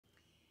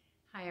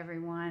Hi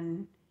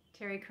everyone,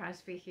 Terri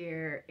Crosby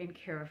here in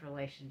Care of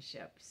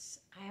Relationships.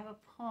 I have a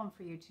poem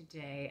for you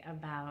today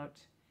about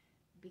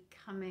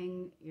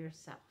becoming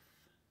yourself.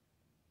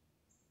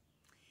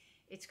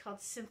 It's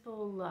called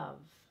Simple Love.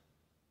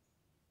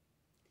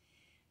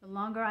 The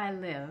longer I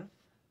live,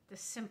 the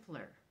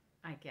simpler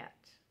I get.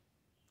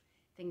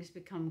 Things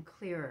become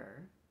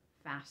clearer,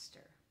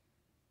 faster.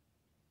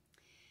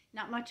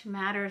 Not much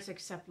matters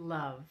except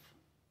love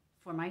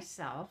for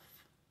myself,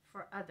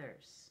 for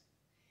others.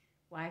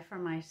 Why for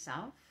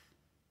myself?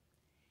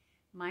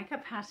 My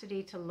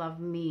capacity to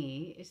love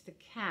me is the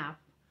cap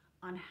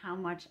on how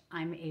much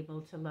I'm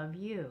able to love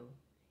you.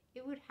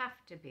 It would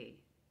have to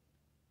be.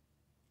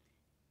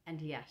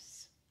 And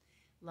yes,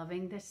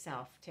 loving the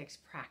self takes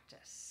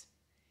practice,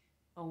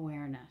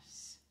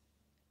 awareness,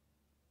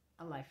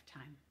 a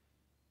lifetime.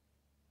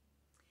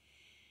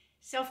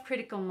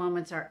 Self-critical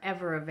moments are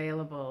ever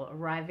available,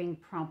 arriving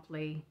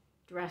promptly,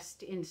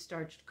 dressed in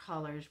starched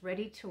collars,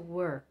 ready to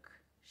work,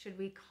 should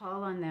we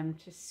call on them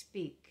to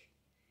speak,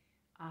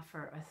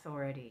 offer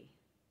authority,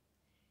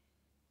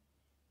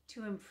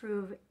 to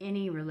improve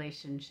any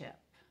relationship.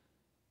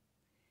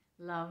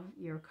 Love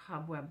your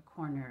cobweb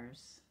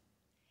corners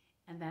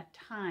and that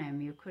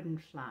time you couldn't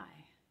fly.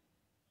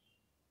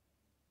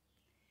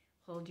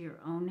 Hold your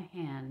own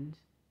hand,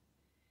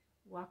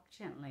 walk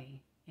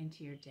gently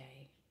into your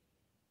day.